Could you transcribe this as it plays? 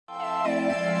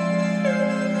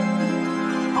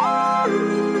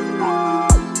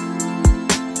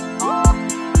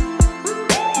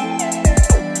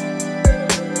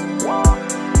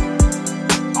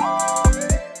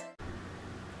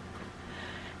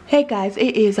Hey guys,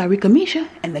 it is Arickamisha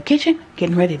in the kitchen,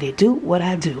 getting ready to do what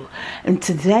I do. And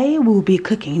today we'll be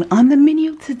cooking. On the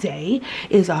menu today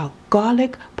is our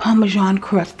garlic Parmesan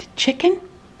crusted chicken.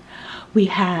 We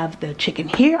have the chicken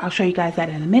here. I'll show you guys that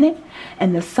in a minute.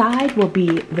 And the side will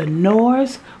be the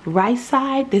Knorr's rice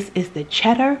side. This is the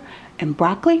cheddar and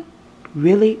broccoli.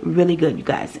 Really, really good, you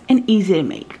guys, and easy to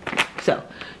make. So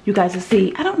you guys will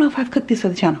see. I don't know if I've cooked this for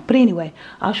the channel, but anyway,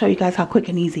 I'll show you guys how quick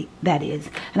and easy that is.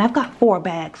 And I've got 4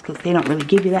 bags because they don't really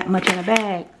give you that much in a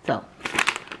bag. So,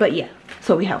 but yeah,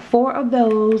 so we have 4 of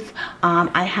those.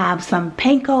 I have some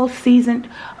panko seasoned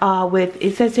with,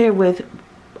 it says here with,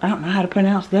 I don't know how to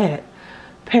pronounce that.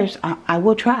 I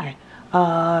will try.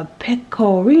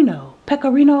 Pecorino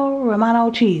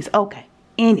Romano cheese. Okay,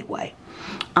 anyway.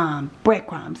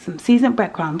 Breadcrumbs, some seasoned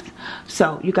breadcrumbs.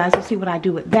 So you guys will see what I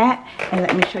do with that. And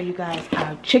let me show you guys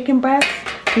our chicken breasts.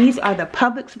 These are the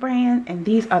Publix brand, and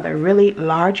these are the really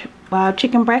large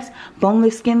chicken breasts,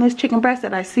 boneless, skinless chicken breasts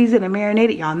that I seasoned and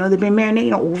marinated. Y'all know they've been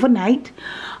marinated overnight.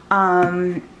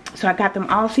 So I got them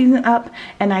all seasoned up,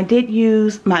 and I did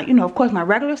use my, of course, my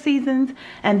regular seasons,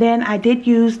 and then I did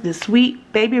use the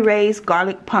Sweet Baby Ray's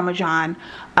garlic Parmesan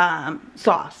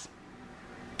sauce.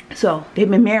 So they've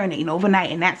been marinating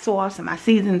overnight in that sauce, and my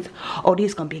seasons, oh,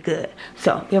 these gonna be good.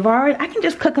 So they've already, I can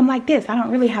just cook them like this. I don't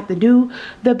really have to do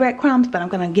the breadcrumbs, but I'm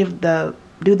gonna do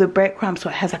the breadcrumbs so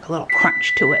it has like a little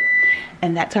crunch to it.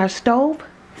 And that's our stove,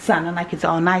 sounding like it's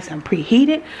all nice and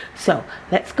preheated. So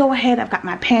let's go ahead. I've got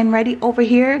my pan ready over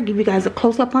here. Give you guys a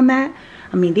close-up on that.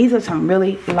 I mean, these are some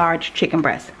really large chicken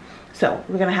breasts. So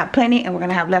we're gonna have plenty, and we're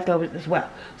gonna have leftovers as well.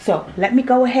 So let me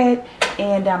go ahead,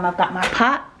 and I've got my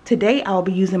pot. Today I will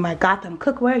be using my Gotham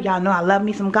cookware. Y'all know I love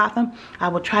me some Gotham. I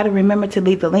will try to remember to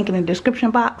leave the link in the description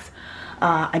box.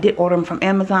 I did order them from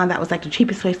Amazon. That was like the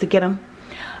cheapest place to get them.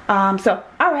 So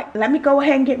alright, let me go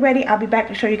ahead and get ready. I'll be back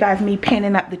to show you guys me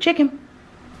panning up the chicken.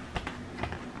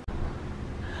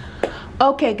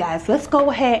 Okay guys, let's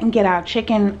go ahead and get our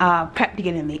chicken prepped to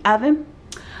get in the oven.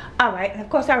 Alright, and of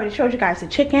course I already showed you guys the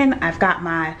chicken. I've got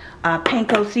my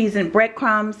panko seasoned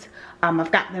breadcrumbs.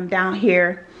 I've got them down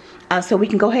here. So we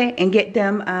can go ahead and get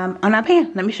them on our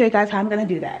pan. Let me show you guys how I'm going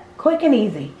to do that. Quick and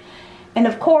easy. And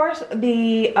of course,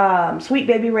 the Sweet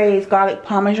Baby Ray's garlic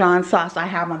Parmesan sauce I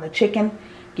have on the chicken.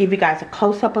 Give you guys a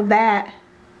close-up of that.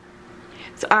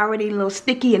 It's already a little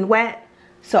sticky and wet.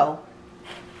 So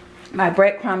my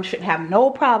breadcrumbs should have no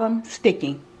problem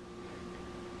sticking.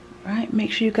 All right,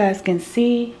 make sure you guys can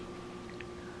see.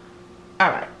 All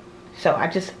right. So I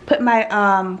just put my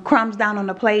crumbs down on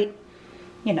the plate.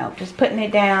 Just putting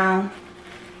it down.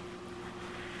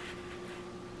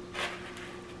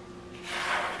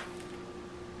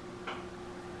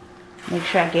 Make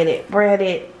sure I get it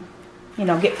breaded.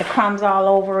 Get the crumbs all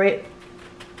over it.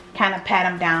 Kind of pat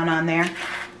them down on there.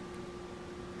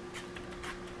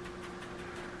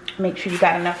 Make sure you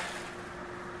got enough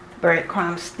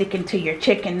breadcrumbs sticking to your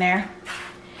chicken there.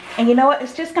 And you know what?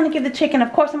 It's just going to give the chicken,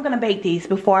 of course I'm going to bake these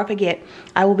before I forget.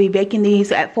 I will be baking these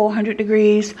at 400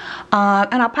 degrees.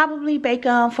 And I'll probably bake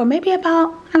them for maybe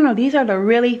about, I don't know, these are the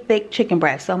really thick chicken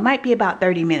breasts. So it might be about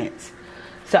 30 minutes.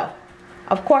 So,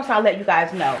 of course I'll let you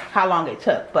guys know how long it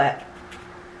took. But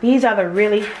these are the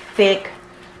really thick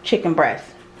chicken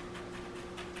breasts.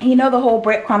 And the whole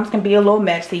breadcrumbs can be a little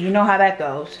messy. You know how that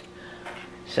goes.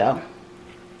 So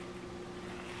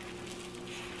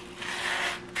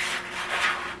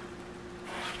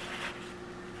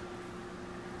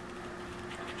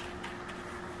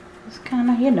kind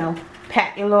of,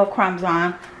 pat your little crumbs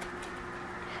on.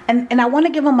 And I want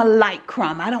to give them a light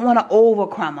crumb. I don't want to over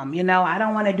crumb them, I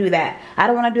don't want to do that. I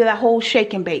don't want to do that whole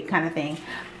shake and bake kind of thing.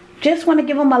 Just want to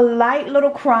give them a light little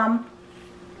crumb.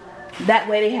 That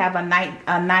way they have a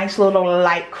nice little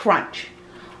light crunch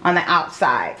on the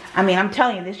outside. I mean, I'm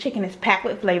telling you, this chicken is packed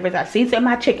with flavors. I seasoned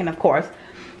my chicken, of course.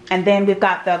 And then we've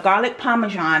got the garlic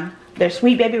Parmesan, the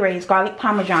Sweet Baby Ray's garlic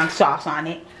Parmesan sauce on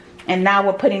it. And now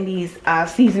we're putting these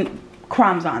seasoned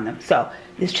crumbs on them. So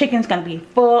this chicken's gonna be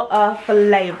full of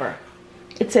flavor.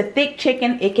 It's a thick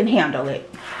chicken. It can handle it.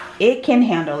 It can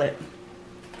handle it.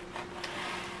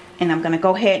 And I'm gonna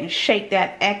go ahead and shake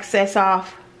that excess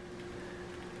off.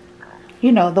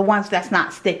 The ones that's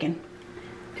not sticking.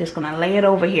 Just gonna lay it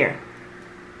over here.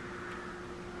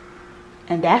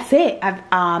 And that's it.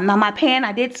 Now my pan,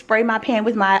 I did spray my pan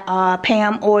with my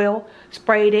Pam oil.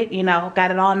 Sprayed it,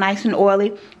 got it all nice and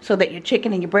oily so that your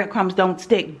chicken and your breadcrumbs don't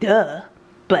stick. Duh.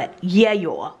 But yeah,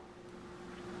 y'all.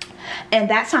 And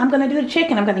that's how I'm gonna do the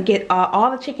chicken. I'm gonna get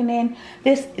all the chicken in.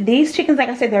 These chickens, like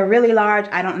I said, they're really large.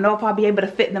 I don't know if I'll be able to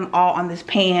fit them all on this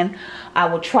pan. I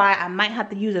will try. I might have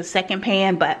to use a second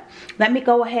pan, but let me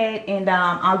go ahead and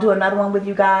I'll do another one with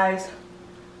you guys.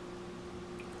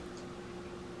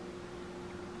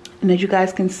 And as you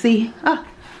guys can see, a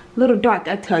little dark,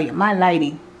 I tell you, my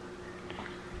lighting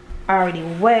already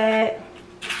wet.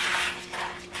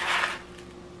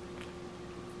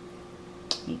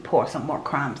 Let me pour some more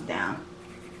crumbs down.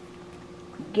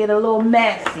 Get a little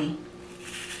messy.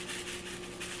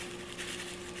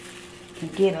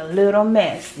 Get a little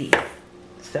messy.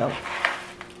 So,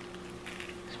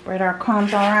 spread our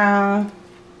crumbs around.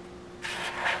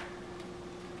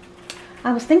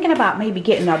 I was thinking about maybe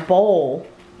getting a bowl,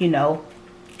 you know,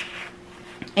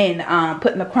 and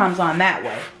putting the crumbs on that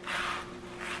way.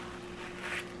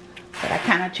 But I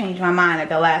kind of changed my mind at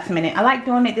the last minute. I like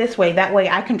doing it this way. That way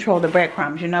I control the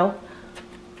breadcrumbs, you know.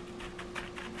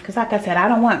 Because like I said, I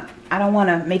don't want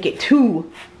to make it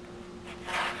too.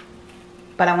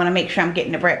 But I want to make sure I'm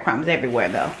getting the breadcrumbs everywhere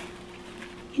though.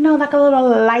 You know, like a little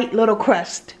light little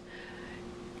crust.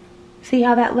 See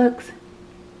how that looks?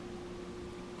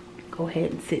 Go ahead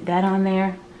and sit that on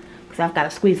there. Because I've got to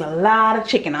squeeze a lot of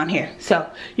chicken on here. So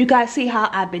you guys see how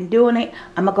I've been doing it.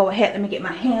 I'm going to go ahead. Let me get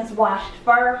my hands washed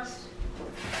first.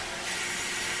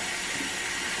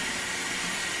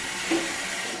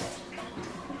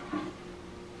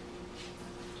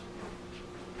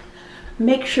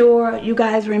 Make sure you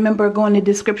guys remember, go in the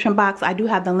description box. I do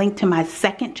have the link to my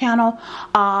second channel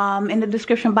in the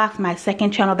description box. My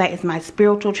second channel, that is my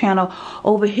spiritual channel.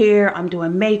 Over here I'm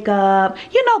doing makeup,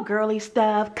 you know, girly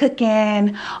stuff,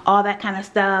 cooking, all that kind of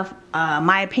stuff.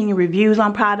 My opinion reviews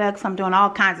on products. I'm doing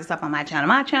all kinds of stuff on my channel.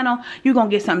 My channel, you're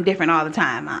gonna get something different all the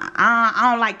time. I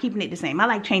don't like keeping it the same. I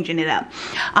like changing it up.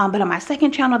 But on my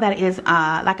second channel, that is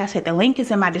like I said, the link is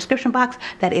in my description box.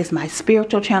 That is my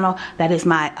spiritual channel. That is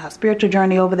my spiritual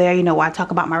journey over there. You know, where I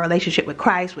talk about my relationship with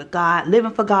Christ, with God,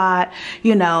 living for God,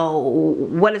 you know,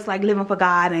 what it's like living for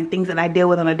God and things that I deal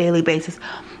with on a daily basis.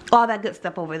 All that good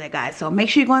stuff over there, guys. So make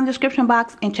sure you go in the description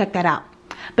box and check that out.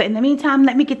 But in the meantime,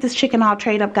 let me get this chicken all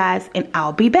trained up, guys, and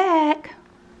I'll be back.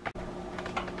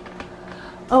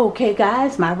 Okay,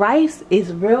 guys, my rice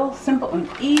is real simple and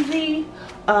easy.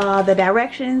 The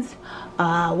directions: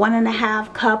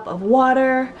 1.5 cup of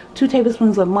water, 2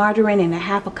 tablespoons of margarine, and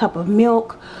 1/2 cup of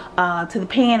milk. To the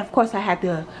pan, of course, I had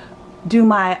to do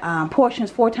my portions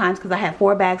 4 times because I had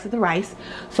 4 bags of the rice.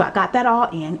 So I got that all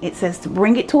in. It says to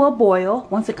bring it to a boil.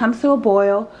 Once it comes to a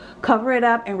boil, cover it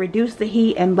up and reduce the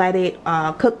heat and let it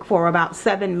cook for about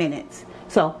 7 minutes.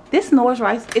 So this Nor's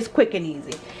rice is quick and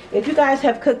easy. If you guys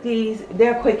have cooked these,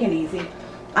 they're quick and easy.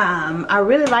 I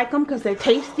really like them because they're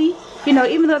tasty. You know,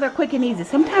 even though they're quick and easy,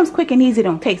 sometimes quick and easy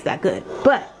don't taste that good.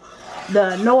 But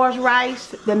the Nor's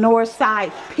rice, the Nor's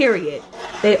side, period,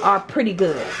 they are pretty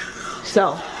good.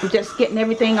 So I'm just getting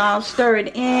everything all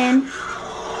stirred in.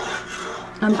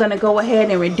 I'm gonna go ahead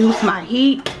and reduce my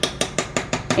heat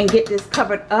and get this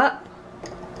covered up.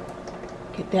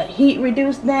 Get that heat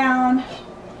reduced down.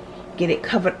 Get it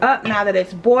covered up now that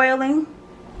it's boiling.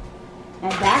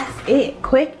 And that's it.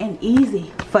 Quick and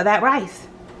easy for that rice.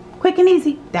 Quick and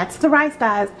easy. That's the rice,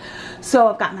 guys. So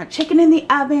I've got my chicken in the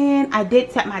oven. I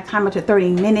did set my timer to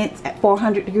 30 minutes at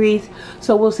 400 degrees.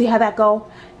 So we'll see how that goes.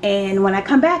 And when I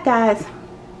come back, guys,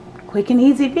 quick and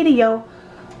easy video.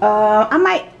 I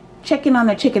might check in on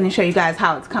the chicken and show you guys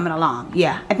how it's coming along.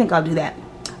 Yeah, I think I'll do that.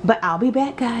 But I'll be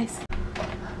back, guys.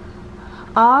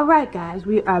 Alright, guys,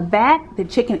 we are back. The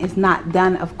chicken is not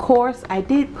done, of course. I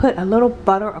did put a little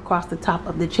butter across the top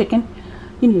of the chicken.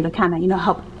 You need to kind of, you know,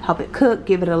 help it cook,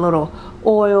 give it a little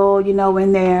oil, you know,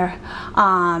 in there.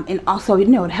 And also, you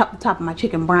know, to help the top of my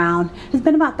chicken brown. It's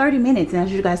been about 30 minutes, and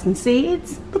as you guys can see,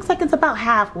 it looks like it's about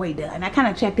halfway done. I kind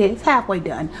of checked it. It's halfway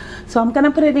done. So I'm going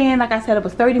to put it in, like I said, it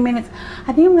was 30 minutes.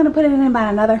 I think I'm going to put it in about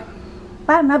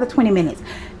another 20 minutes.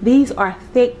 These are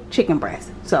thick chicken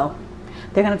breasts, so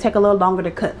they're going to take a little longer to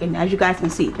cook. And as you guys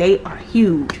can see, they are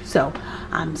huge. So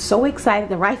I'm so excited.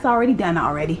 The rice already done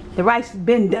already. The rice has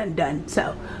been done.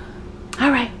 So,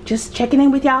 alright, just checking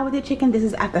in with y'all with the chicken. This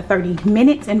is after 30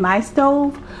 minutes in my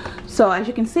stove. So as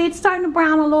you can see, it's starting to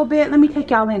brown a little bit. Let me take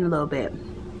y'all in a little bit.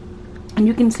 And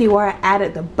you can see where I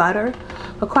added the butter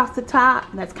across the top.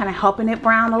 That's kind of helping it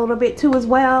brown a little bit too as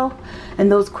well.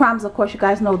 And those crumbs, of course, you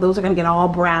guys know those are going to get all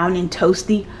brown and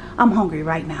toasty. I'm hungry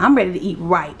right now. I'm ready to eat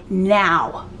right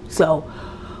now. So,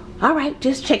 all right,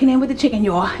 just checking in with the chicken,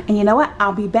 y'all. And you know what?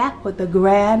 I'll be back with the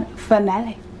grand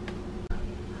finale.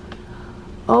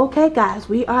 Okay, guys,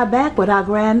 we are back with our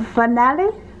grand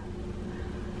finale.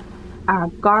 Our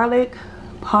garlic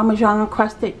Parmesan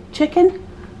crusted chicken.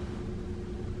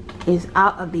 is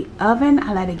out of the oven.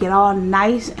 I let it get all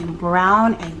nice and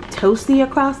brown and toasty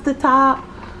across the top.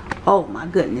 Oh my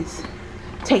goodness.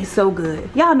 Tastes so good.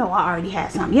 Y'all know I already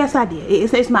had some. Yes, I did.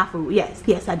 It's my food.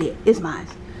 Yes, I did. It's mine.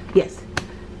 Yes.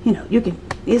 You know, you can,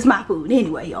 it's my food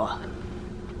anyway, y'all.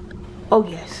 Oh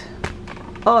yes.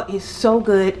 Oh, it's so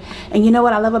good. And you know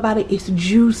what I love about it? It's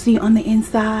juicy on the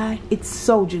inside. It's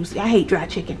so juicy. I hate dry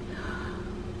chicken.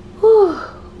 Whew.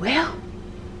 Well,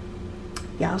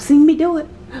 y'all seen me do it.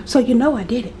 So you know I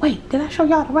did it. Wait, did I show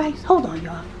y'all the rice? Hold on,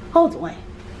 y'all. Hold on.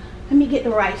 Let me get the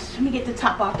rice. Let me get the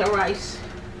top off the rice.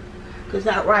 Because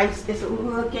that rice is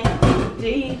looking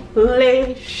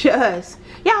delicious.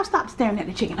 Y'all stop staring at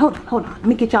the chicken. Hold on. Let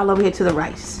me get y'all over here to the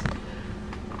rice.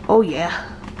 Oh yeah.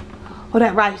 Oh,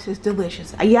 that rice is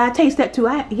delicious. Yeah, I taste that too.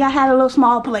 Yeah, I had a little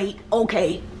small plate.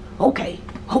 Okay. All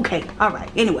right.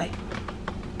 Anyway.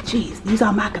 Jeez, these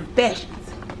are my confessions.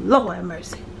 Lord have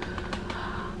mercy.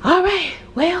 All right.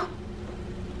 Well,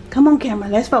 come on, camera.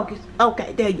 Let's focus.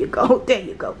 Okay, there you go.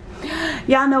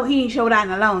 Y'all know he ain't showed out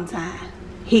in a long time.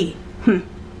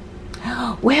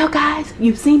 Well, guys,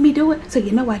 you've seen me do it, so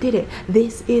you know I did it.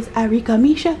 This is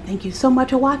Arickamisha. Thank you so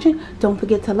much for watching. Don't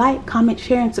forget to like, comment,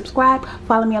 share, and subscribe.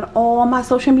 Follow me on all my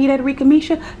social media at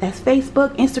Arickamisha. That's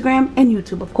Facebook, Instagram, and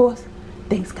YouTube, of course.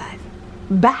 Thanks, guys.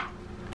 Bye.